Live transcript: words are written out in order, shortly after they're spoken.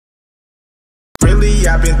lately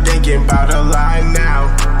I've been thinking about a lie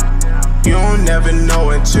now. You don't never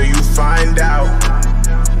know until you find out.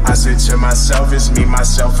 I said to myself, it's me,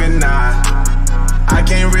 myself, and I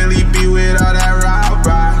can't really be with all that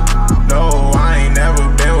rah-rah. No, I ain't never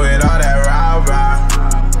been with all that rah-rah.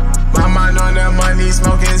 My mind on the money,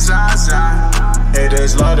 smoking Zaza.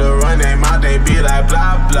 Haters love to run their mouth, they be like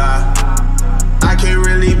blah blah. I can't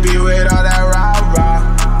really be with all that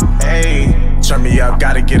rah-rah. Hey, turn me up,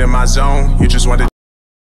 gotta get in my zone. You just want to.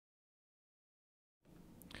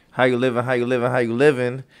 How you living? How you living? How you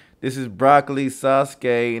living? This is Brocklee,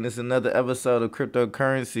 SauceK, and it's another episode of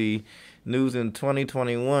cryptocurrency news in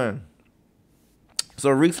 2021. So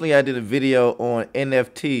recently I did a video on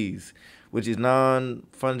NFTs, which is non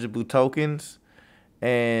fungible tokens,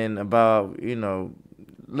 and about,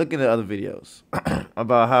 looking at other videos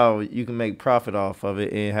about how you can make profit off of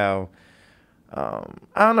it, and how I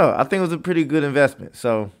don't know, I think it was a pretty good investment.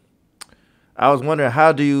 So I was wondering,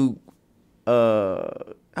 how do you get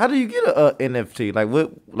a NFT?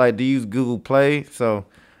 Like do you use Google Play? So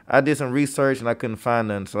I did some research and I couldn't find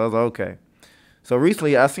none. So I was like, okay. So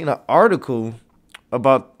recently I seen an article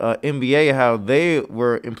about NBA, how they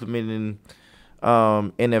were implementing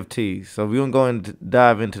NFTs. So we're gonna go and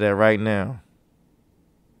dive into that right now.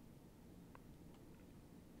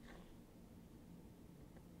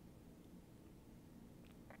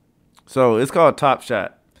 So it's called Top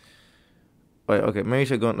Shot. Wait, okay, maybe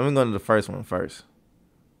let me go to the first one first.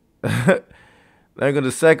 Let me go to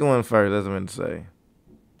the second one first. That's what I meant to say.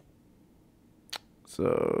 So,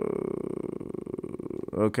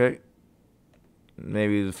 okay.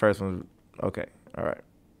 Maybe the first one. Okay. All right.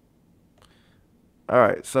 All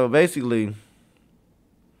right. So basically,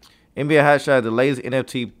 NBA Hotshot, the latest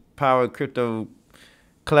NFT powered crypto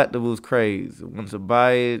collectibles craze. Want to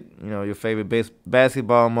buy it? Your favorite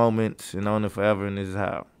basketball moments, and own it forever. And this is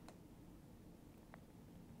how.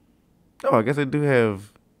 Oh, I guess I do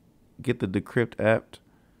have get the Decrypt app.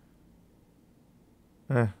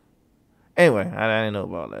 Anyway, I didn't know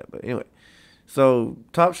about that, but anyway. So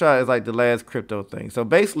Top Shot is like the last crypto thing. So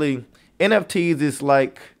basically, NFTs is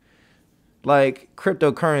like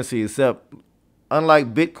cryptocurrency, except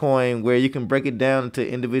unlike Bitcoin, where you can break it down into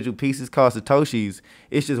individual pieces called satoshis,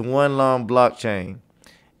 it's just one long blockchain,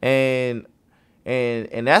 and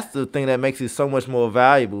that's the thing that makes it so much more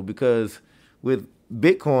valuable, because with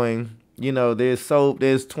Bitcoin, there's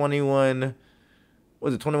 21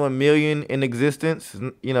 million in existence,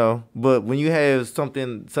 but when you have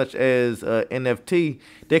something such as NFT,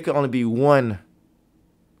 there could only be one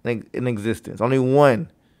in existence, only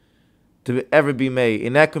one to ever be made,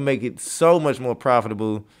 and that could make it so much more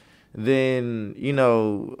profitable than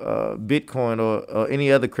Bitcoin or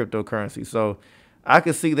any other cryptocurrency. So I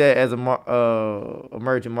could see that as a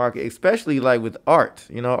emerging market, especially like with art,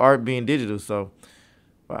 art being digital. So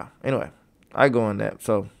wow. Anyway, I go on that.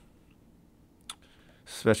 So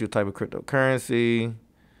special type of cryptocurrency.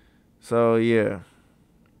 So yeah.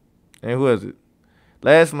 And who is it?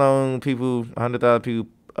 Last known people, 100,000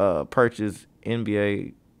 people purchased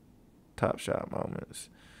NBA Top Shot moments.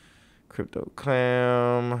 Crypto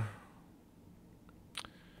Clam.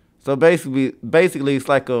 So basically it's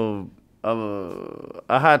like a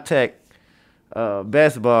high tech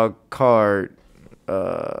basketball card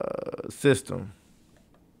system.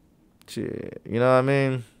 Shit, you know what I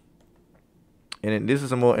mean? And then this is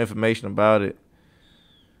some more information about it.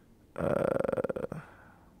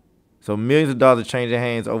 So millions of dollars changing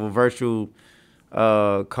hands over virtual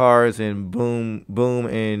cards, and boom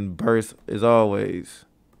and burst as always.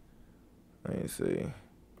 Let me see.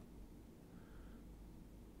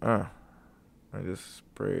 I just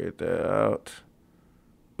spread that out.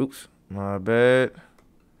 Oops, my bad.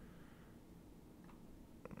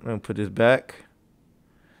 Let me put this back.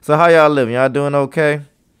 So how y'all living? Y'all doing okay?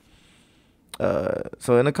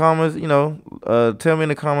 So in the comments, tell me in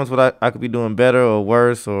the comments what I could be doing better or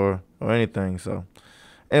worse or anything. So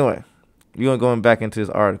anyway, we're gonna go back into this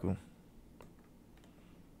article.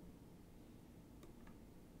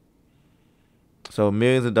 So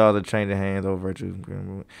millions of dollars are changing hands over virtual.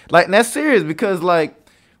 Like, that's serious, because like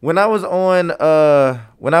when I was on the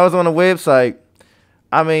website,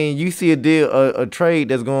 I mean, you see a deal, a trade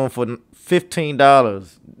that's going for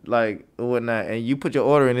 $15, like, or whatnot, and you put your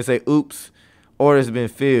order in and say, oops, order's been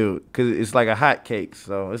filled, because it's like a hot cake.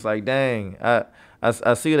 So it's like, dang, I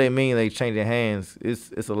see what they mean, they changing hands.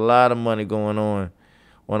 It's a lot of money going on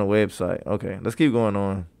a website. Okay, let's keep going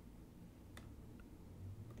on.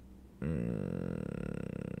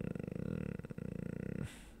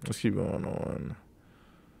 Let's keep going on.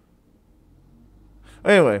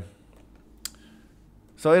 Anyway,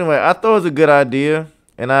 I thought it was a good idea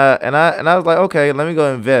And I was like, okay, let me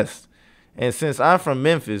go invest. And since I'm from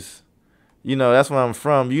Memphis, that's where I'm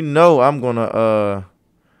from. I'm gonna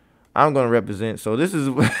represent. So this is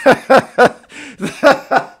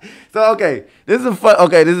so okay. This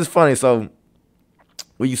is funny. So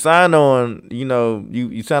when you sign on,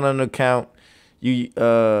 you sign on an account. You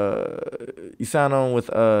sign on with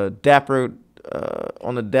Dapper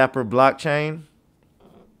on the Dapper blockchain,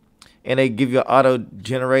 and they give you an auto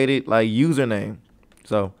generated like username.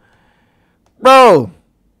 So, bro,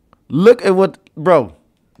 look at what, bro,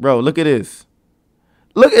 look at this.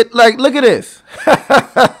 Look at this.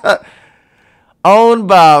 Owned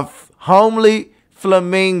by Homely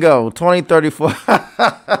Flamingo 2034.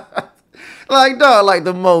 Like, dog, like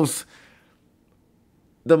the most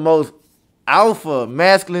alpha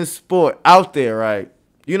masculine sport out there, right?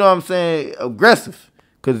 You know what I'm saying? Aggressive.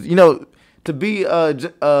 Cause to be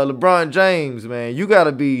LeBron James, man, you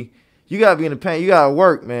gotta be in the paint. You gotta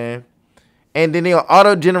work, man. And then they'll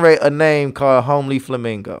auto generate a name called Homely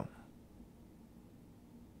Flamingo.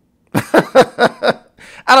 I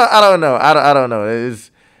don't know. I don't know.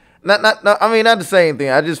 It's not. I mean, not the same thing.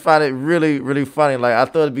 I just find it really, really funny. Like, I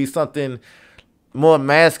thought it'd be something more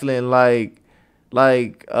masculine, like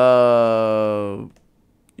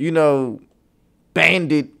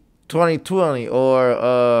Bandit 2020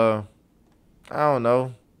 or I don't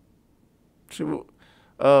know,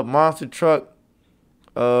 Monster Truck,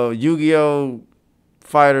 Yu-Gi-Oh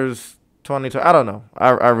Fighters 2020. I don't know.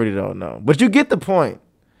 I really don't know. But you get the point.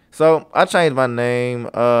 So I changed my name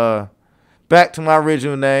back to my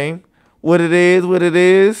original name. What it is.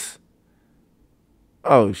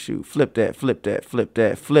 Oh shoot! Flip that.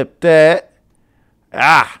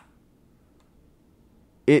 Ah,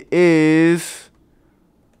 it is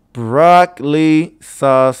Brocklee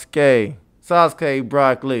SauceK. SauceK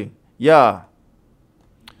Brocklee. Yeah.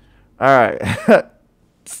 All right.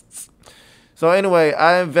 So anyway,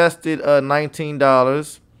 I invested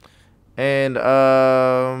 $19, and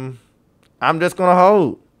I'm just gonna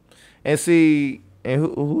hold and see. And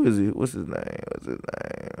who is he? What's his name?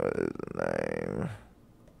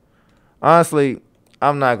 Honestly,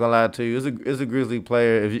 I'm not gonna lie to you. It's a Grizzly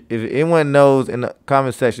player. If anyone knows in the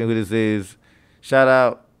comment section who this is, shout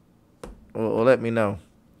out or let me know.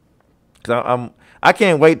 Cause I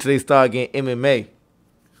can't wait till they start getting MMA,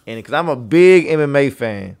 and cause I'm a big MMA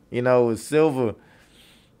fan. Silver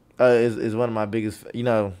is one of my biggest.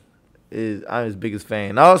 I'm his biggest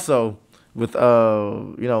fan. Also with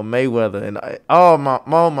Mayweather and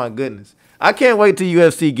oh my goodness. I can't wait till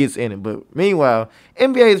UFC gets in it. But meanwhile,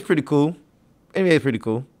 NBA is pretty cool.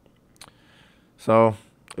 So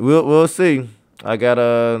we'll see. I got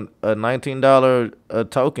a $19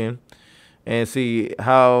 token, and see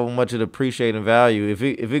how much it appreciates in value. If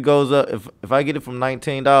it goes up, if I get it from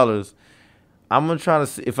 $19, I'm gonna try to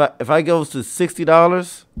see if I goes to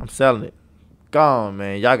 $60, I'm selling it. Gone,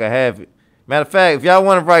 man. Y'all can have it. Matter of fact, if y'all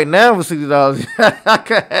want it right now for $60, I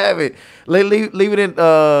can have it.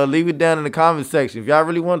 Leave it down in the comment section. If y'all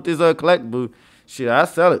really want this collectible, shit, I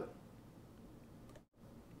sell it.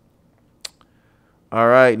 All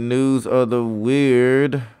right, news of the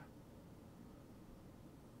weird.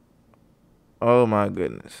 Oh my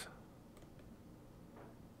goodness.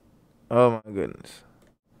 All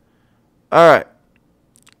right.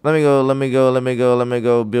 Let me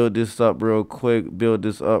go build this up real quick.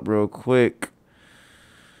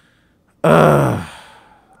 Oh,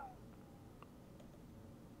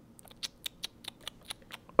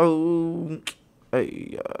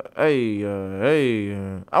 hey.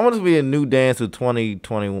 I want it to be a new dance of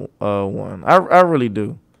 2021. I really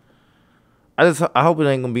do. I hope it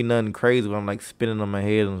ain't gonna be nothing crazy when I'm like spinning on my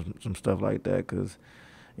head and some stuff like that. Cause,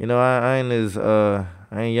 I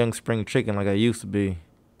ain't young spring chicken like I used to be.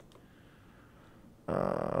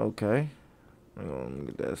 Okay. I'm gonna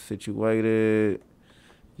get that situated.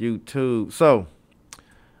 YouTube. So,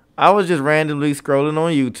 I was just randomly scrolling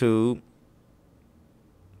on YouTube.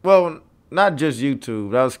 Well, not just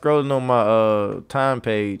YouTube. But I was scrolling on my time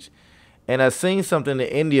page, and I seen something in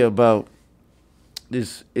India about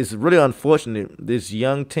this. It's really unfortunate. This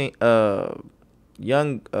young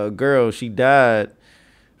girl, she died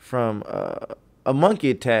from a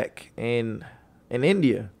monkey attack in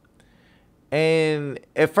India. And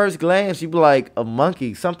at first glance, you be like, a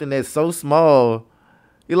monkey, something that's so small.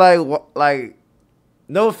 You're like,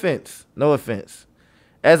 no offense.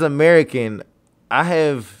 As an American, I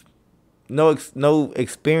have no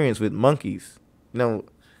experience with monkeys,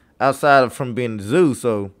 outside of from being in the zoo.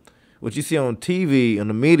 So what you see on TV, on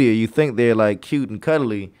the media, you think they're like cute and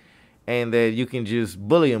cuddly and that you can just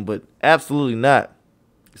bully them, but absolutely not.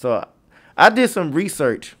 So I did some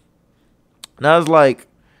research. And I was like,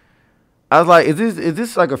 is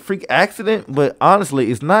this like a freak accident? But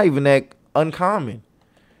honestly, it's not even that uncommon.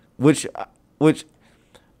 Which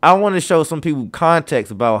I want to show some people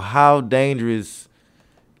context about how dangerous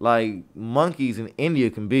like monkeys in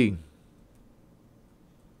India can be.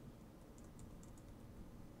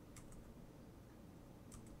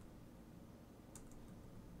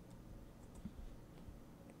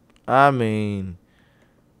 I mean,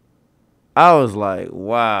 I was like,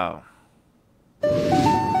 wow.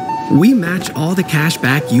 We match all the cash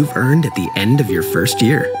back you've earned at the end of your first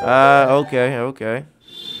year. Okay.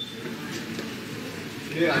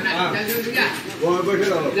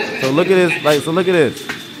 So look at this, look at this.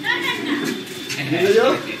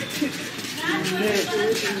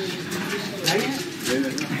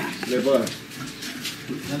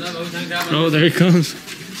 Oh, there he comes.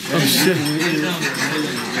 Oh, shit.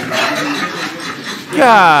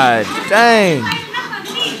 God dang.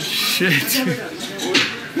 Shit.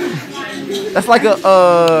 That's like that's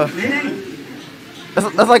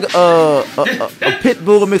like a pit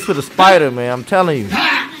bull mixed with a spider, man. I'm telling you.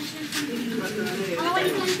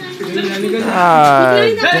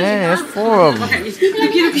 God damn, that's 4 of them.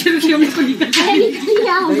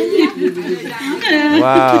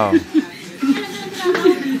 Wow.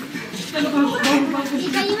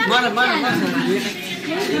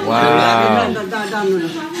 Wow.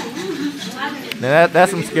 Now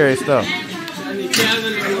that's some scary stuff.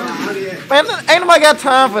 Man, ain't nobody got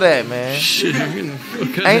time for that, man. Shit,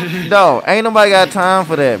 ain't nobody got time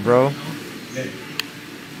for that, bro.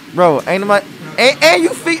 Bro, ain't nobody. And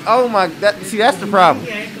you feet. Oh my. See, that's the problem.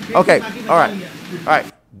 Okay. All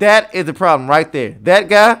right. That is the problem right there. That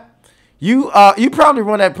guy. You probably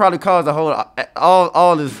one that probably caused the whole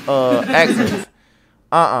all this accidents.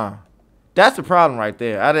 That's the problem right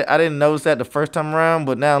there. I didn't notice that the first time around,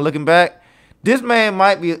 but now looking back, this man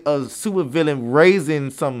might be a super villain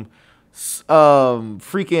raising some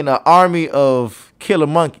freaking army of killer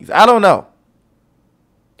monkeys. I don't know,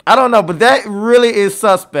 but that really is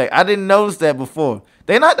suspect. I didn't notice that before.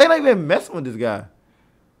 They not even messing with this guy.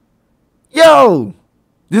 Yo,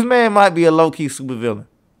 this man might be a low-key super villain.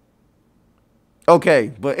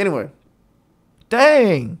 Okay, but anyway,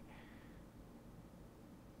 dang.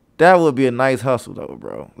 That would be a nice hustle, though,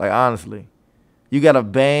 bro. Like, honestly. You got a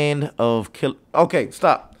band of kill. Okay,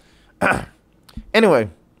 stop. Anyway.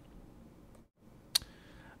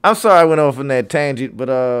 I'm sorry I went off on that tangent, but,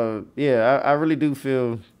 yeah, I really do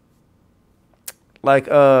feel like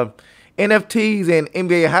NFTs and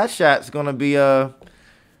NBA Hot Shots going to be a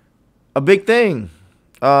big thing.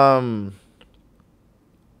 And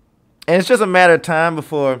it's just a matter of time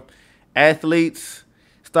before athletes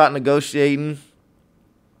start negotiating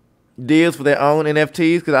deals for their own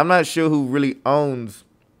NFTs, because I'm not sure who really owns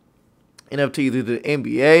NFTs. Is it the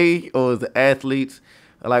NBA or is the athletes?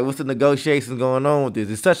 Like, what's the negotiations going on with this?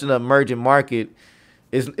 It's such an emerging market.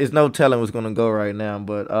 It's no telling what's going to go right now.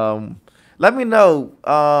 But let me know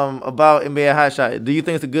about NBA Hot Shot. Do you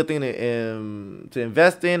think it's a good thing to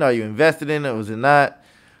invest in? Are you invested in it or is it not?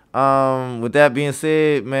 With that being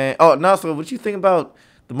said, man. Oh, no. So what you think about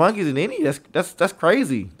the monkeys in India? That's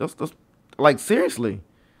crazy. That's like, seriously.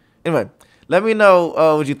 Anyway, let me know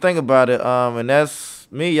what you think about it. And that's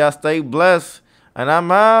me. Y'all stay blessed. And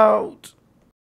I'm out.